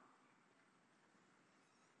man.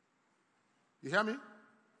 You hear me?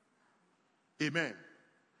 Amen.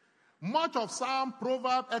 Much of Psalm,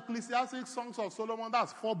 Proverbs, Ecclesiastes, Songs of Solomon,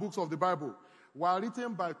 that's 4 books of the Bible, were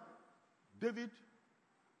written by David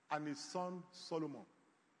and his son Solomon.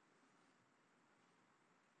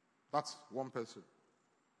 That's one person.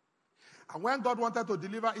 And when God wanted to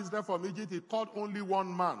deliver Israel from Egypt, he called only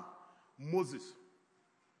one man, Moses.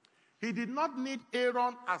 He did not need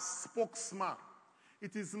Aaron as spokesman.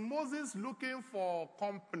 It is Moses looking for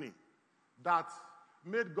company that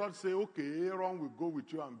made God say, okay, Aaron will go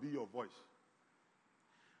with you and be your voice.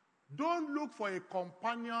 Don't look for a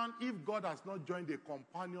companion if God has not joined a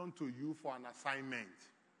companion to you for an assignment.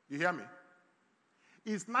 You hear me?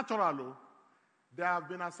 It's natural, though, There have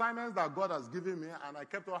been assignments that God has given me, and I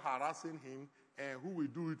kept on harassing him, and who will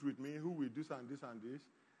do it with me, who will do this and this and this.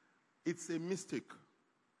 It's a mistake.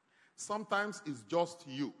 Sometimes it's just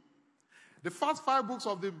you. The first 5 books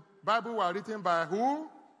of the Bible were written by who?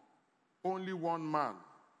 Only one man,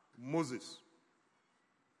 Moses.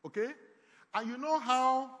 Okay? And you know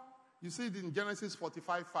how, you see it in Genesis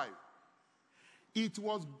 45:5. It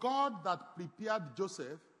was God that prepared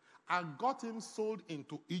Joseph and got him sold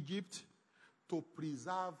into Egypt to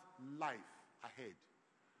preserve life ahead.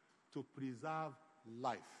 To preserve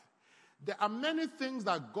life. There are many things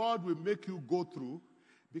that God will make you go through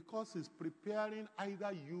because he's preparing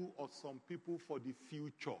either you or some people for the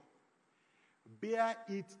future. Bear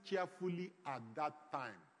it cheerfully at that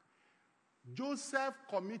time. Joseph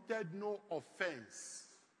committed no offense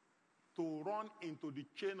to run into the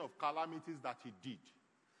chain of calamities that he did.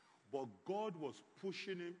 But God was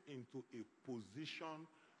pushing him into a position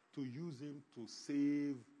to use him to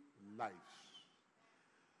save lives.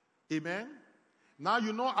 Amen? Now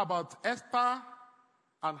you know about Esther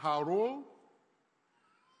and her role.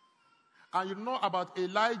 And you know about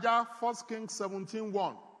Elijah, 1 Kings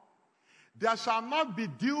 17:1. There shall not be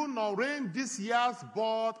dew nor rain this year,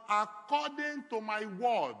 but according to my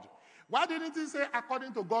word. Why didn't he say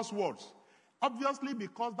according to God's words? Obviously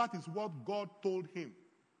because that is what God told him.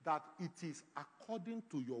 That it is according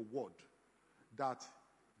to your word that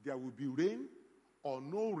there will be rain or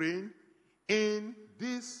no rain in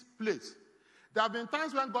this place. There have been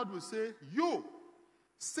times when God will say, you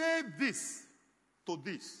say this to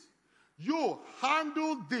this. You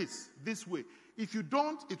handle this way. If you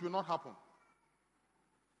don't, it will not happen.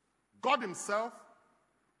 God himself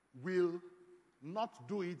will not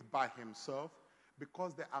do it by himself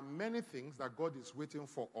because there are many things that God is waiting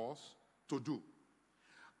for us to do.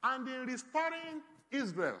 And in restoring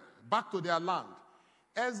Israel back to their land,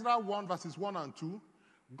 Ezra 1 verses 1 and 2,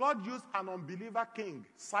 God used an unbeliever king,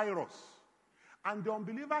 Cyrus. And the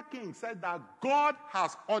unbeliever king said that God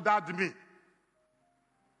has ordered me.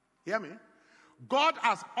 Hear me? God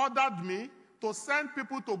has ordered me to send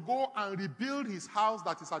people to go and rebuild his house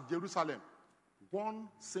that is at Jerusalem. One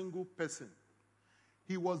single person.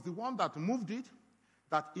 He was the one that moved it,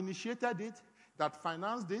 that initiated it, that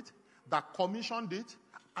financed it, that commissioned it,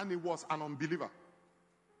 and he was an unbeliever.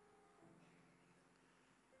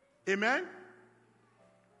 Amen?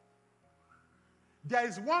 There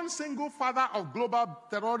is one single father of global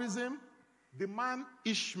terrorism, the man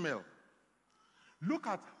Ishmael. Look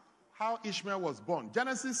at how Ishmael was born.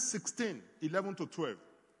 Genesis 16, 11 to 12.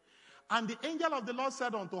 And the angel of the Lord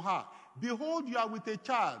said unto her, behold, you are with a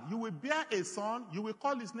child. You will bear a son. You will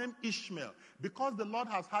call his name Ishmael, because the Lord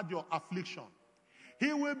has heard your affliction.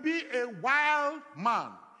 He will be a wild man.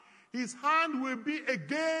 His hand will be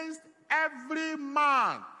against every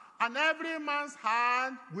man, and every man's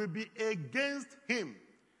hand will be against him.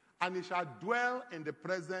 And he shall dwell in the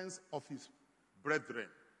presence of his brethren.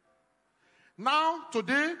 Now,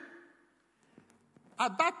 today,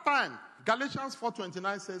 at that time, Galatians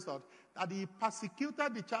 4:29 says that he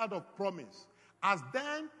persecuted the child of promise. As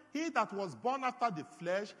then, he that was born after the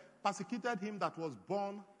flesh persecuted him that was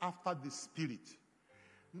born after the spirit.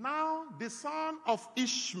 Now, the son of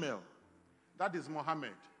Ishmael, that is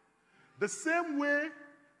Muhammad, the same way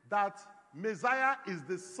that Messiah is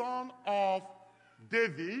the son of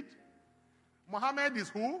David, Muhammad is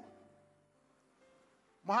who?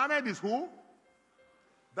 Muhammad is who?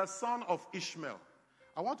 The son of Ishmael.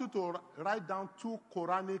 I want you to write down 2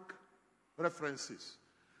 Quranic references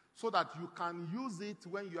so that you can use it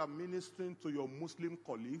when you are ministering to your Muslim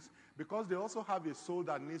colleagues, because they also have a soul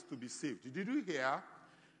that needs to be saved. Did you hear?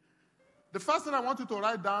 The first thing I want you to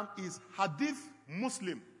write down is Hadith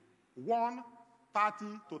Muslim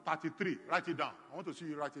 1:30 to 33. Write it down. I want to see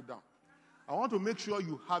you write it down. I want to make sure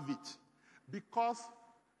you have it, because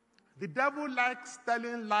the devil likes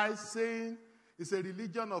telling lies, saying it's a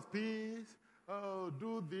religion of peace. Oh,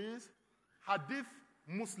 do this. Hadith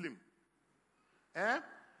Muslim.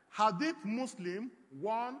 Hadith Muslim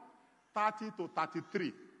 1:30 to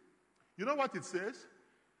 33. You know what it says?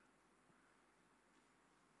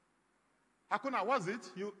 Hakuna, was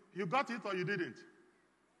it? You got it or you didn't?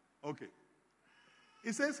 Okay.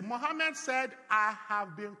 It says, Muhammad said, I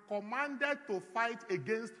have been commanded to fight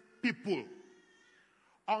against people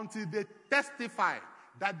until they testify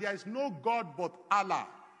that there is no God but Allah,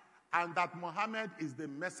 and that Muhammad is the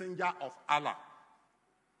messenger of Allah.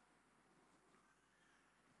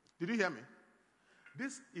 Did you hear me?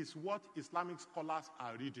 This is what Islamic scholars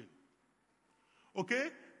are reading.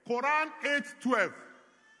 Okay? Quran 8:12.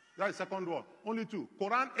 That is the second one. Only 2.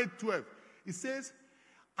 Quran 8:12. It says,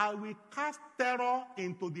 I will cast terror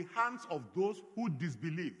into the hands of those who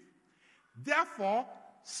disbelieve. Therefore,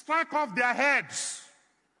 strike off their heads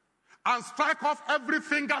and strike off every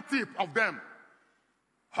fingertip of them.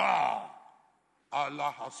 Ha!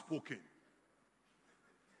 Allah has spoken.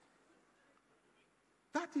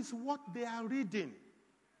 That is what they are reading.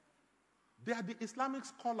 They are the Islamic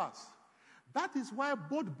scholars. That is why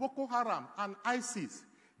both Boko Haram and ISIS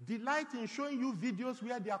delight in showing you videos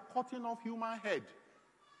where they are cutting off human head.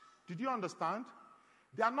 Did you understand?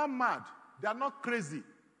 They are not mad. They are not crazy.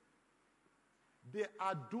 They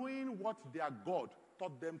are doing what their God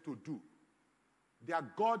taught them to do. Their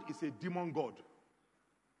God is a demon God.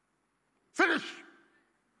 Finish.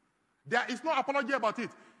 There is no apology about it.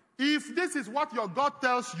 If this is what your God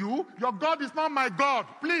tells you, your God is not my God.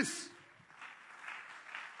 Please.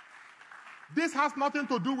 This has nothing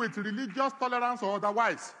to do with religious tolerance or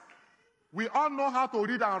otherwise. We all know how to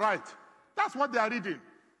read and write. That's what they are reading.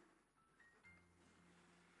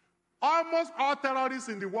 Almost all terrorists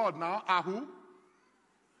in the world now are who?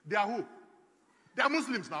 They are who? They are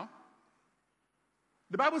Muslims now.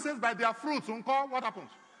 The Bible says by their fruits, what happens?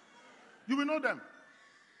 You will know them.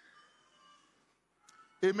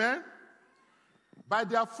 Amen? By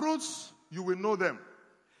their fruits, you will know them.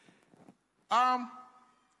 I'm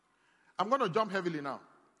going to jump heavily now.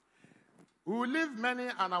 We will leave many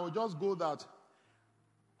and I will just go that.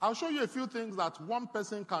 I'll show you a few things that one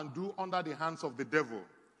person can do under the hands of the devil.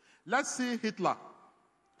 Let's see Hitler.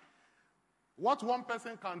 What one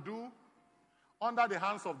person can do under the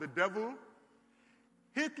hands of the devil.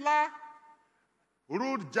 Hitler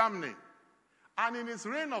ruled Germany. And in his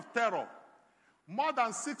reign of terror, more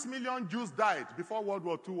than 6 million Jews died before World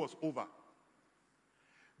War II was over.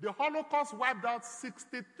 The Holocaust wiped out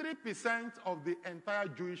 63% of the entire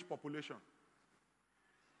Jewish population.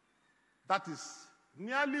 That is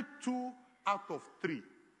nearly 2 out of 3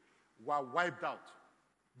 were wiped out.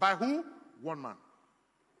 By who? One man.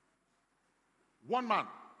 One man.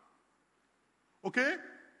 Okay?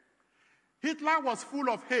 Hitler was full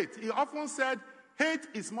of hate. He often said, hate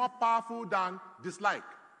is more powerful than dislike.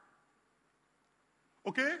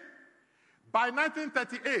 Okay? By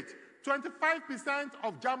 1938, 25%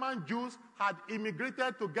 of German Jews had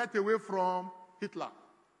immigrated to get away from Hitler.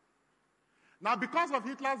 Now, because of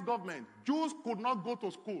Hitler's government, Jews could not go to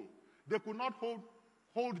school. They could not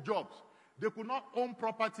hold jobs. They could not own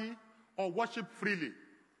property or worship freely.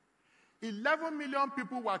 11 million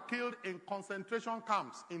people were killed in concentration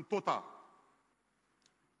camps in total.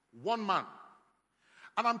 One man.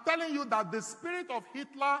 And I'm telling you that the spirit of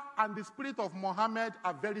Hitler and the spirit of Muhammad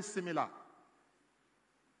are very similar.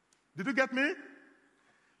 Did you get me?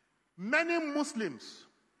 Many Muslims,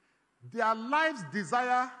 their life's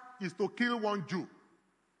desire is to kill one Jew.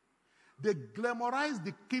 They glamorize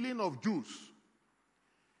the killing of Jews.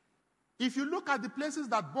 If you look at the places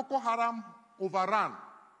that Boko Haram overran,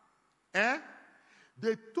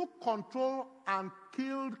 they took control and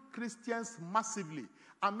killed Christians massively.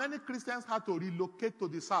 And many Christians had to relocate to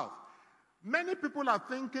the south. Many people are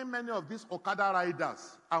thinking many of these Okada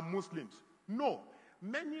riders are Muslims. No.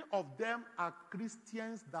 Many of them are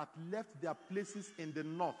Christians that left their places in the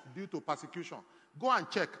north due to persecution. Go and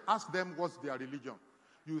check. Ask them what's their religion.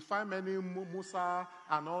 You will find many Musa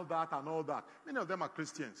and all that and all that. Many of them are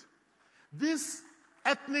Christians. This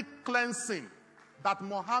ethnic cleansing that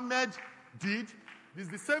Muhammad did is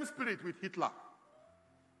the same spirit with Hitler.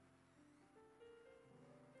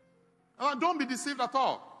 Don't be deceived at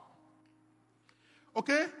all.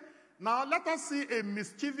 Okay? Now let us see a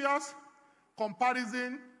mischievous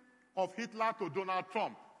comparison of Hitler to Donald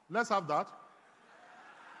Trump. Let's have that.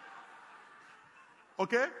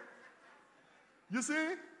 Okay? You see,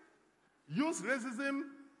 use racism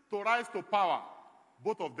to rise to power.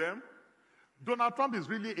 Both of them. Donald Trump is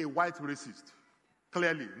really a white racist.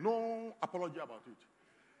 Clearly. No apology about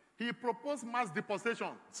it. He proposed mass deportation.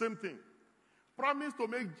 Same thing. Promised to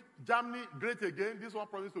make Germany great again. This one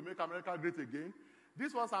promised to make America great again.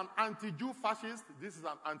 This was an anti-Jew fascist. This is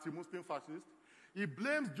an anti-Muslim fascist. He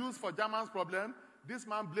blames Jews for Germans' problem. This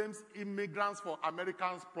man blames immigrants for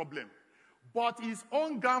Americans' problem. But his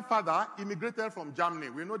own grandfather immigrated from Germany.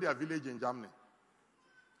 We know their village in Germany.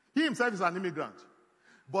 He himself is an immigrant.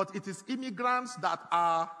 But it is immigrants that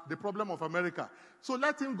are the problem of America. So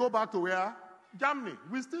let him go back to where? Germany.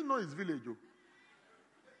 We still know his village.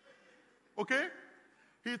 Okay?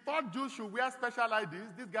 He thought Jews should wear special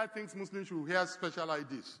IDs. This guy thinks Muslims should wear special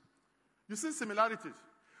IDs. You see similarities.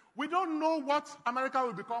 We don't know what America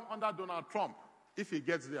will become under Donald Trump if he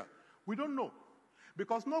gets there. We don't know.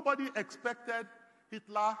 Because nobody expected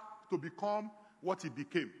Hitler to become what he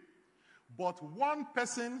became. But one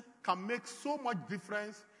person can make so much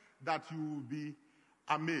difference that you will be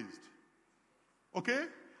amazed. Okay?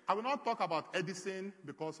 I will not talk about Edison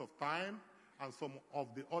because of time and some of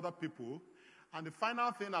the other people. And the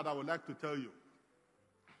final thing that I would like to tell you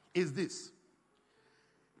is this.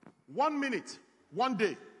 1 minute, 1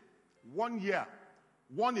 day, 1 year,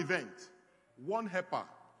 1 event, 1 helper,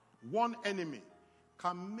 1 enemy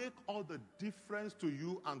can make all the difference to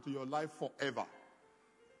you and to your life forever.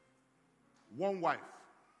 1 wife,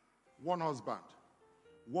 1 husband,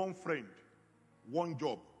 1 friend, 1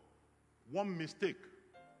 job, 1 mistake,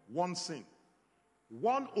 1 sin,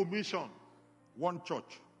 1 omission, 1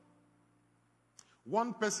 church,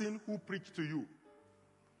 1 person who preached to you,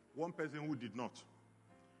 1 person who did not,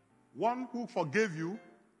 1 who forgave you,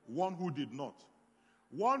 1 who did not,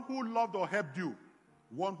 1 who loved or helped you,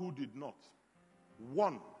 1 who did not.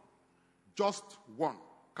 1, just 1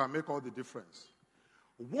 can make all the difference.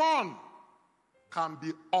 1 can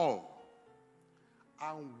be all,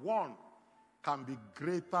 and 1 can be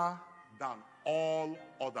greater than all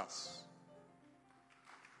others.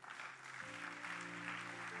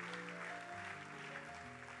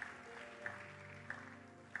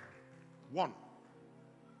 One.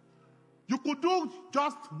 You could do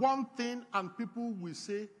just one thing and people will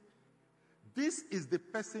say, this is the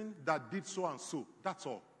person that did so and so. That's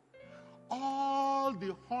all. All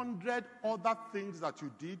the 100 other things that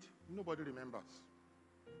you did, nobody remembers.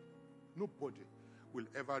 Nobody will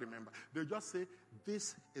ever remember. They'll just say,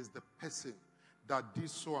 this is the person that did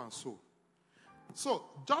so and so. So,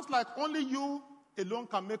 just like only you alone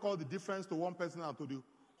can make all the difference to one person and to the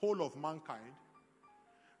whole of mankind,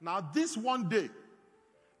 now this one day,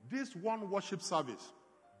 this one worship service,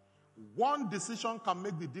 one decision can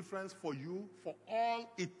make the difference for you for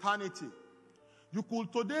all eternity. You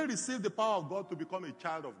could today receive the power of God to become a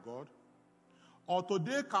child of God, or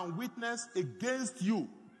today can witness against you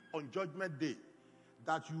on Judgment Day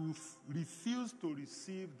that you refuse to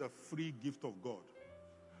receive the free gift of God,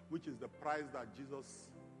 which is the price that Jesus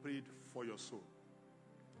paid for your soul.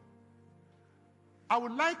 I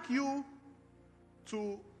would like you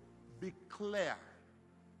to be clear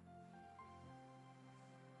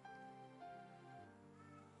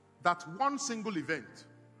that one single event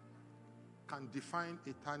can define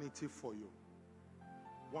eternity for you.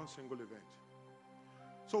 One single event.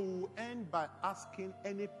 So we'll end by asking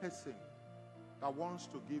any person that wants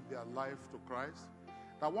to give their life to Christ,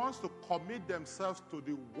 that wants to commit themselves to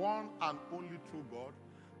the one and only true God,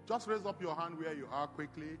 just raise up your hand where you are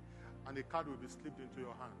quickly, and a card will be slipped into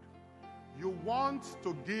your hand. You want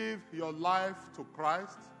to give your life to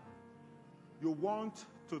Christ? You want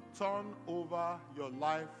to turn over your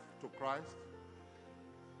life to Christ?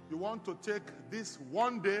 You want to take this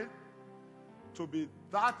one day to be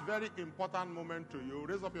that very important moment to you?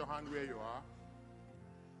 Raise up your hand where you are.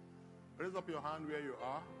 Raise up your hand where you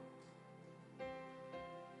are.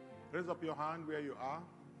 Raise up your hand where you are.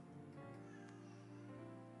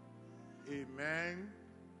 Amen.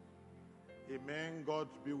 Amen. God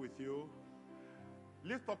be with you.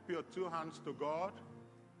 Lift up your 2 hands to God.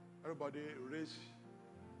 Everybody raise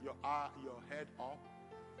your head up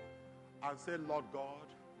and say, Lord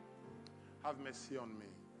God, have mercy on me.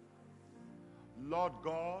 Lord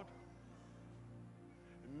God,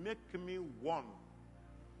 make me one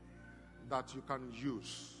that you can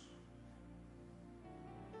use.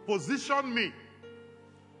 Position me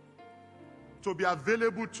to be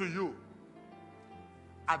available to you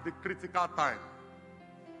at the critical time.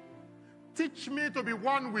 Teach me to be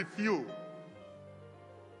one with you.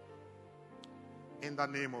 In the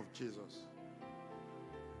name of Jesus.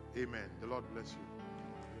 Amen. The Lord bless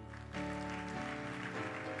you.